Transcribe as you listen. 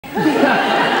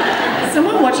Is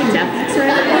someone watching Netflix right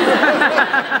now?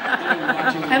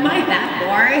 Am I that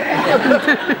boring?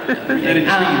 That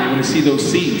intriguing. They want to see those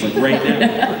scenes, like right now.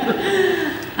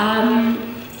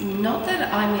 Not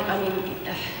that I mean,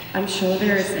 I'm sure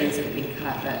there are scenes that have been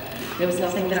cut, but there was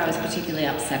nothing that I was particularly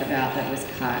upset about that was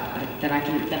cut that I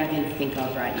can think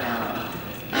of right now.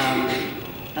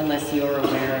 Unless you're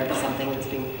aware of something that's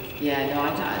been, yeah, no,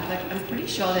 I'm pretty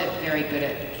sure they're very good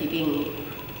at keeping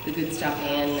the good stuff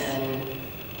in, and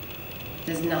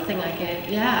there's nothing I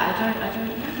can, yeah, I don't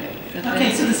know.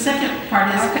 Okay, so the second part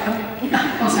is, okay.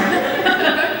 Oh, sorry.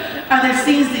 Are there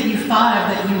scenes that you thought of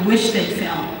that you wish they'd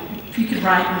film? If you could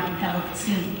write and have a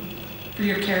scene for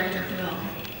your character development.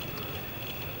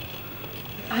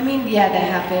 I mean, yeah, there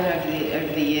have been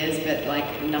over the years, but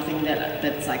like nothing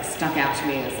that's like stuck out to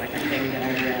me as like a thing that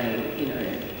I really, you know,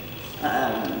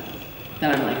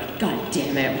 that I'm like, God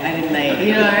damn it, why didn't they,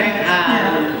 you know?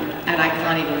 And I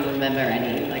can't even remember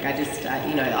any. Like I just,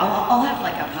 you know, I'll have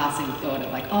like a passing thought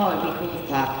of like, oh, it'd be cool if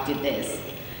Clark did this,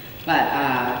 but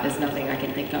there's nothing I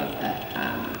can think of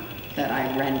that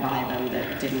I ran by them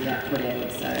that didn't get put in.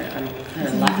 So I'm kind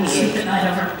of lucky in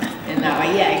that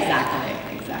way. Yeah, exactly.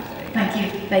 Thank you.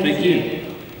 Thank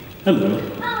you. Hello.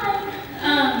 Hi.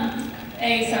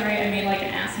 Sorry, I made like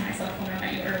an ass of myself when I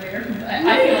met you earlier. But I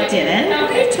feel like didn't.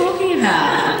 What are you talking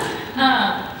about?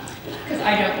 Because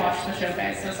I don't watch the show,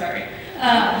 guys. So sorry.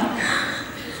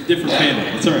 It's a different fandom.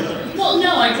 It's alright. Well,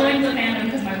 no, I joined the fandom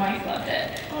because my wife loved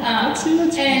it.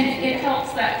 And it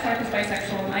helps that Clark is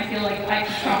bisexual, and I feel like I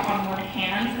can count on one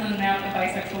hand the amount of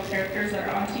bisexual characters that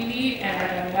are on TV and are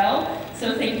done well.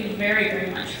 So thank you very, very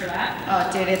much for that.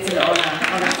 Oh, dude, it's an honor,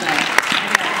 honestly.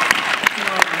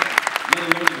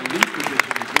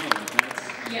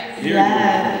 Yes.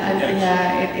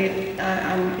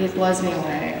 It blows me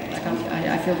away. Like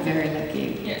I feel very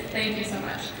lucky. Yes, thank you so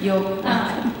much.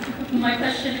 My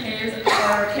question is,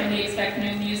 can we expect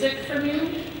new music from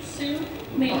you soon?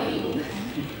 Maybe.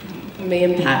 Me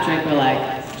and Patrick were like,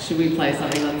 should we play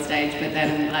something on stage? But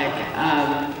then like,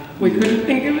 we couldn't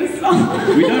think of a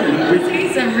song. We don't know.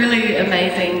 He's a really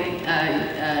amazing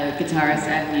guitarist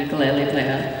and ukulele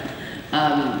player.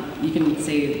 You can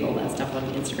see all that stuff on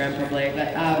Instagram probably,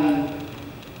 but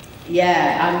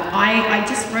I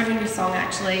just wrote a new song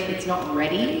actually. It's not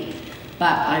ready,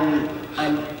 but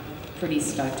I'm pretty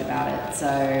stoked about it. So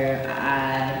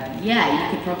yeah, you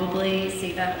could probably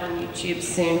see that on YouTube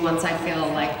soon once I feel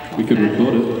like confident. We could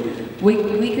record it.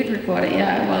 We could record it,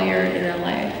 yeah, while you're in LA.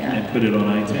 Yeah. And put it on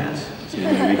iTunes. Yeah. So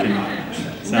maybe we can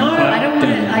no, I don't want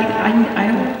to. I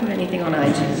don't want to put anything on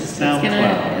iTunes.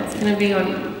 It's gonna be on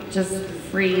just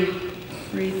free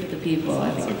for the people. I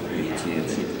think for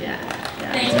YouTube. Yeah.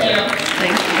 Thank you.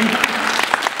 Thank you.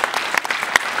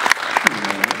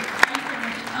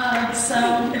 So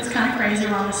it's kind of crazy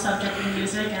we're on the subject of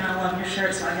music, and I love your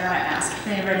shirt, so I gotta ask,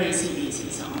 favorite AC/DC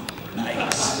song?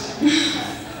 Nice.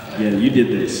 Yeah, you did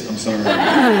this. I'm sorry.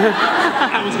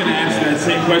 I was gonna ask that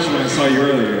same question when I saw you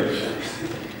earlier.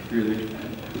 Really?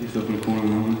 Put yourself in the corner,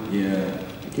 huh? Yeah.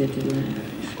 I did, didn't I?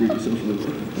 You screwed yourself a little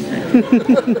bit.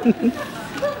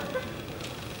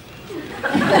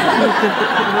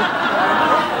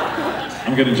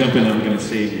 I'm gonna jump in. I'm gonna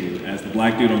save you as the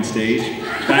black dude on stage.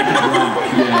 Back in the rock.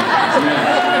 Yeah. You know what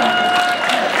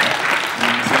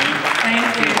I'm saying? Thank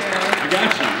you. I got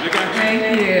you. Thank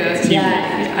you.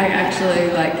 Yeah, I actually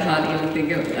like can't even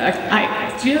think of.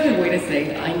 Do you know the weirdest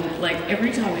thing? I'm like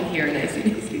every time I hear an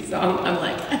AC/DC song, I'm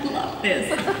like, I love this,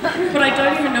 but I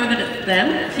don't even know that it's them.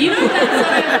 You know that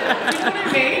song? You know what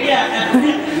I mean? Yeah.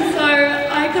 So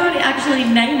I can't actually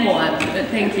name one. But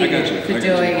thank you for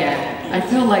doing it. I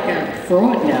feel like a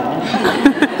fraud now.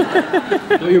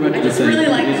 Oh, you're about to I really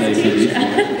like this t-shirt.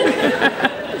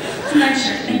 It's a nice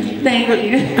shirt, thank you. Thank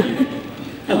you.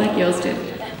 I like yours too.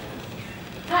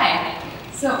 Hi.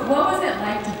 So, what was it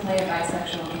like to play a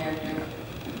bisexual character?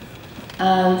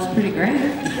 It's pretty great.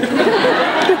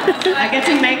 I get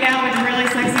to make out with really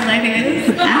sexy ladies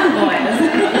and boys.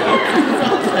 It's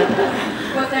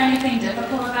awesome. Was there anything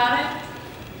difficult about it?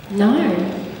 No.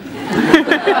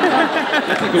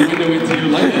 That's like a window into your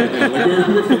life right now. Like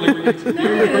we're filling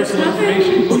your personal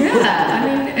information. Yeah, I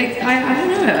mean, I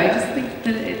don't know. I just think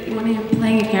that when you're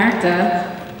playing a character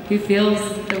who feels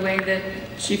the way that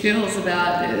she feels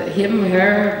about him,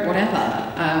 her,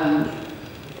 whatever,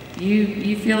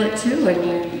 you feel it too, and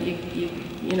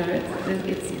you know,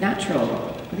 it's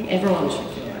natural. I think everyone should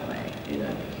feel that way, you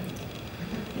know.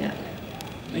 Yeah.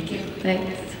 Thank you.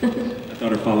 Thanks. I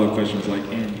thought her follow-up question was like,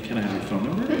 and can I have your phone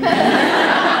number?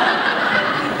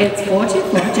 It's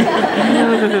 4242.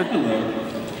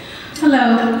 Hello.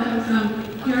 Hello.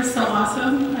 You're so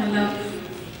awesome. I love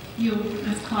you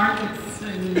as Clark.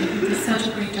 You did such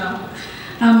a great job.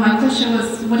 My question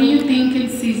was, what do you think in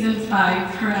season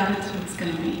 5 her attitude is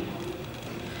going to be?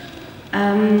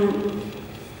 I'm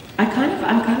kind of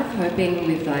hoping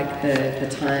with like the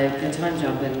time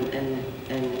jump and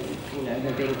you know,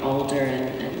 her being older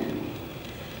and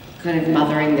kind of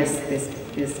mothering this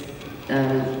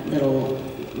little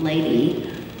lady,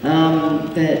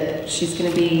 that she's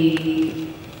going to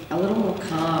be a little more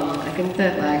calm. I think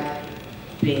that like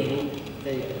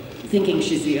thinking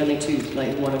she's the only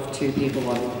one of two people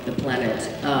on the planet,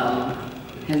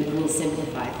 will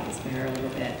simplify things for her a little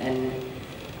bit and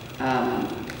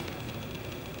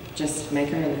just make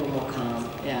her a little more calm.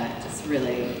 Yeah, just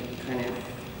really kind of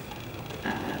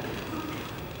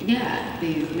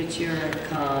be mature and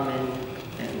calm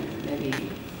and maybe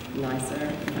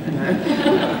nicer. I don't know.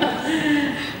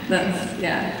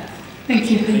 Yeah.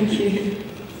 Thank you. Thank you.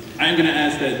 I'm going to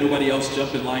ask that nobody else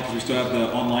jump in line because we still have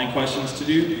the online questions to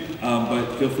do,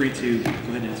 but feel free to go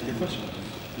ahead and ask your question.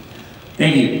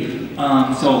 Thank you.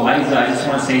 So Eliza, I just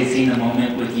want to say seeing the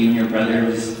moment with you and your brother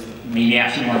was made me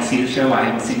actually want to see the show. I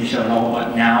haven't seen the show at all,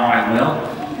 but now I will.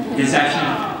 This is actually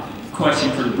a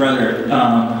question for the brother.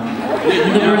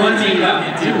 There one thing about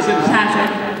him too.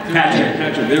 Patrick.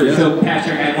 There we go. So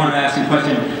Patrick, I want to ask you a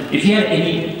question. If you had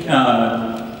any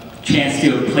chance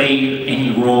to play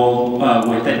any role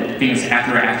with a famous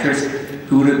actor or actress,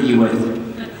 who would it be with?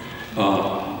 I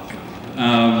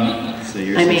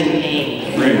mean,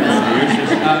 me. I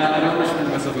don't wish to put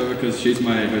myself over because she's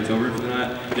my hotel room for the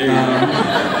night. There you go.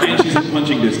 And she's in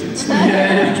punching distance.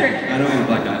 I don't want a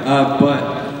black guy. But,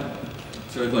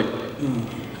 so it's like,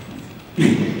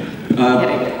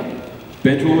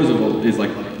 Benchwarmers is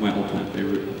like my all-time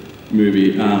favorite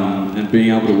movie. And being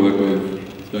able to work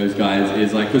with those guys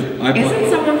is like, because Isn't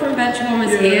someone from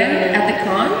Benchwarmers here at the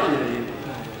con?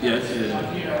 Yes.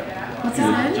 What's his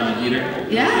name? John Heater.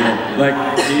 Yeah. Like,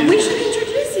 We should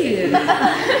introduce you. I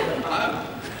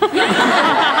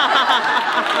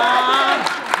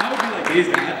would be like these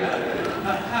guys.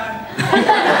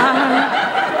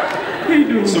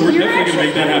 So we're definitely going to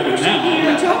make that happen now.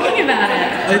 We're talking about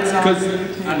it. It's because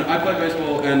I play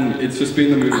baseball and it's just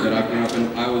been the movie that I've grown up in.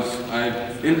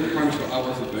 In primary school I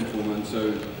was a benchwoman,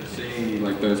 so seeing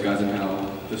like those guys and how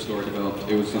the story developed,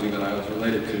 it was something that I was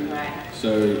related to. Right.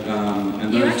 So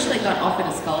and You those, actually got offered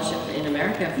a scholarship in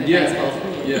America for yeah, baseball,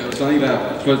 didn't you? yeah, it was something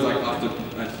that because like after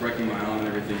breaking my arm and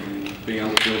everything, being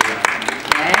able to feel that.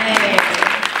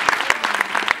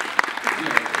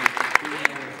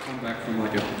 Come back from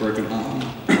like a broken arm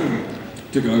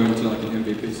to go into like an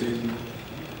MVP season.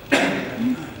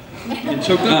 And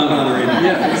choked up another reason.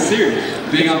 Yeah, it's serious.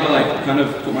 Being able to like kind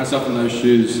of put myself in those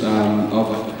shoes of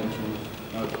like the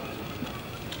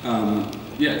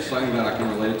yeah, it's something that I can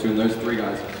relate to, and those three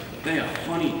guys, they are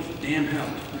funny as damn hell.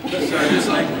 So just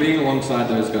like being alongside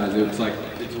those guys, it's like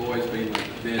it's always been like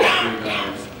there's three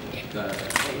guys that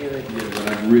I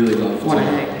really love. What to, a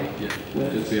heck. yeah,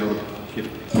 just be able to keep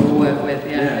Work with,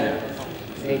 yeah.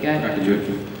 There you go. crack a joke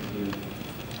with.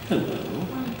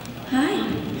 Hi.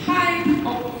 Hi.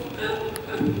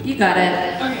 You got it.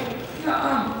 Okay. So,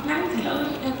 my name's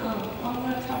Kelly, and on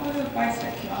the topic of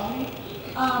bisexuality,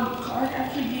 Clark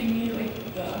actually gave me like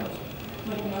the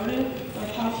motive,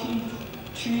 like how she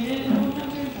treated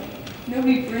Hunters. Like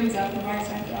nobody brings up the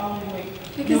bisexuality, like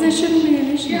Because there shouldn't be an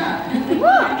issue. yeah. And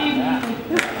that gave me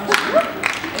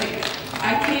like I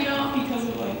came out because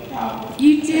of like how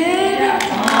You did? yeah.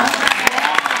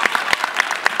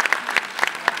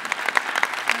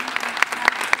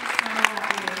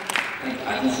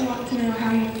 I just want to know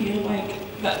how you feel like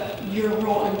that your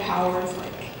role empowers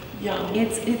like young.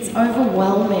 It's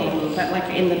overwhelming, but like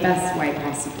in the best way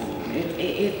possible.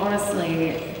 It honestly,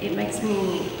 it makes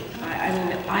me, I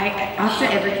mean, after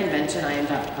every convention I end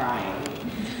up crying.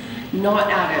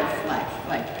 Not out of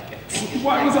like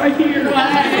Why was I here?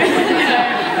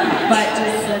 but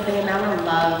just the amount of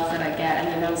love that I get and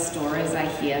the amount of stories I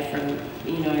hear from,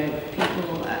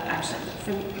 people actually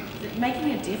from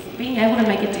making being able to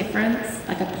make a difference,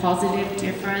 like a positive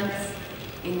difference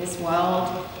in this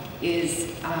world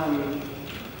is, I'm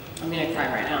gonna cry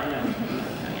right now,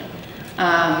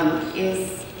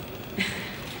 it's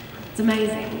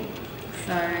amazing.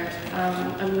 So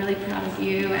I'm really proud of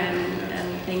you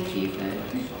and thank you for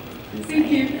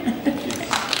Thank you.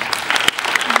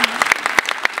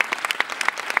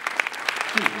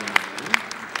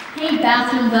 Hey,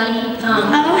 bathroom buddy.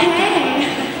 Oh,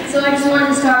 hey! So I just wanted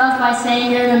to start off by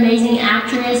saying you're an amazing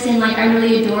actress, and like I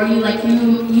really adore you. Like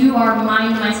you are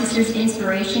mine and my sister's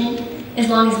inspiration, as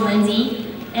long as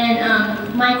Lindsay.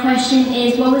 And my question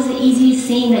is, what was the easiest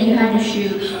scene that you had to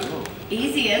shoot?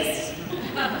 Easiest?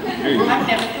 I've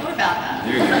never thought thought about that.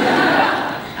 There you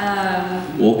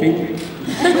go. Walking?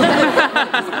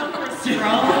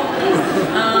 Stroll.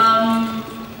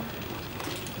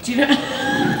 Do you know?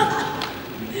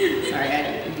 Sorry,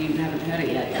 you haven't heard it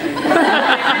yet.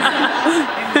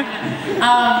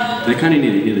 They kind of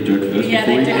need to hear the joke first. Yeah,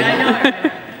 before they you do. I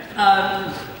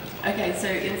know. Okay, so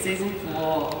in season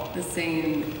 4, the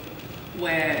scene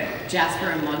where Jasper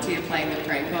and Monty are playing the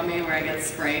prank on me, where I get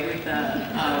sprayed with the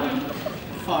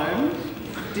foam.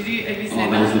 Have you seen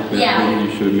that was the best one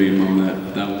you showed me, Mum.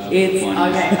 That was It's funny.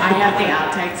 okay. I have the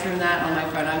outtakes from that on my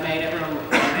phone. I made everyone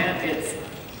record it.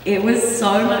 It was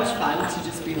so much fun to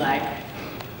just be get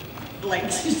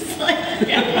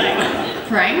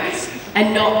pranked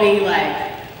and not be like.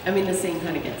 I mean, the scene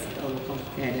kind of gets a little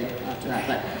complicated after that,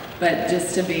 but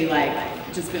just to be like,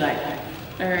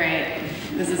 all right,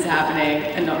 this is happening,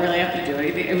 and not really have to do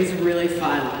anything. It was really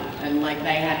fun, and like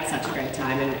they had such a great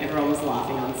time, and everyone was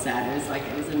laughing on set. It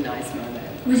was a nice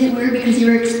moment. Was it weird because you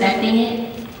were expecting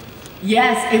it?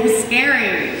 Yes, it was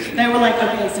scary. They were like,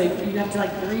 okay, so you have to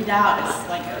like breathe out. It's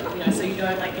like, so you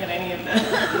don't like get any of the.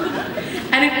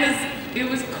 And it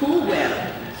was Cool Whip.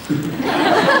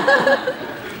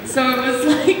 So it was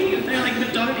like, they're like,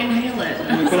 but don't inhale it.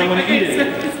 And I was But I want to eat it.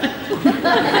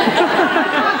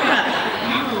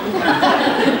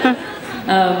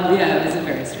 Yeah, it was a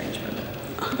very strange moment.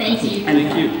 Thank you.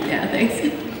 Thank you. Yeah, thanks.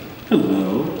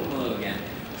 Hello. Hello again.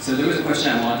 So there was a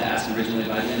question I wanted to ask originally,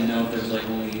 but I didn't know if there was like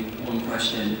only one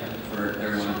question for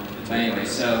everyone. But anyway,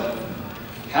 so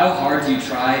how hard do you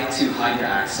try to hide your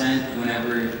accent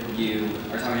whenever you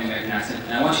are talking an American accent?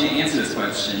 And I want you to answer this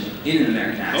question in an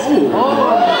American accent.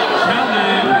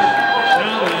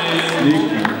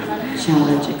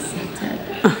 Challenge accepted.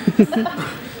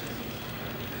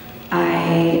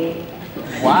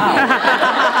 Wow.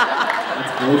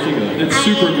 That's all she got. That's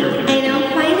super American. I don't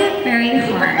find it very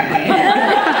hard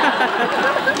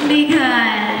because,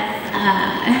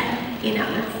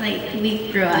 it's like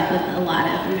we grew up with a lot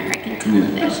of American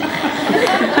television.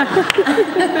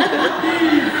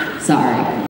 Sorry.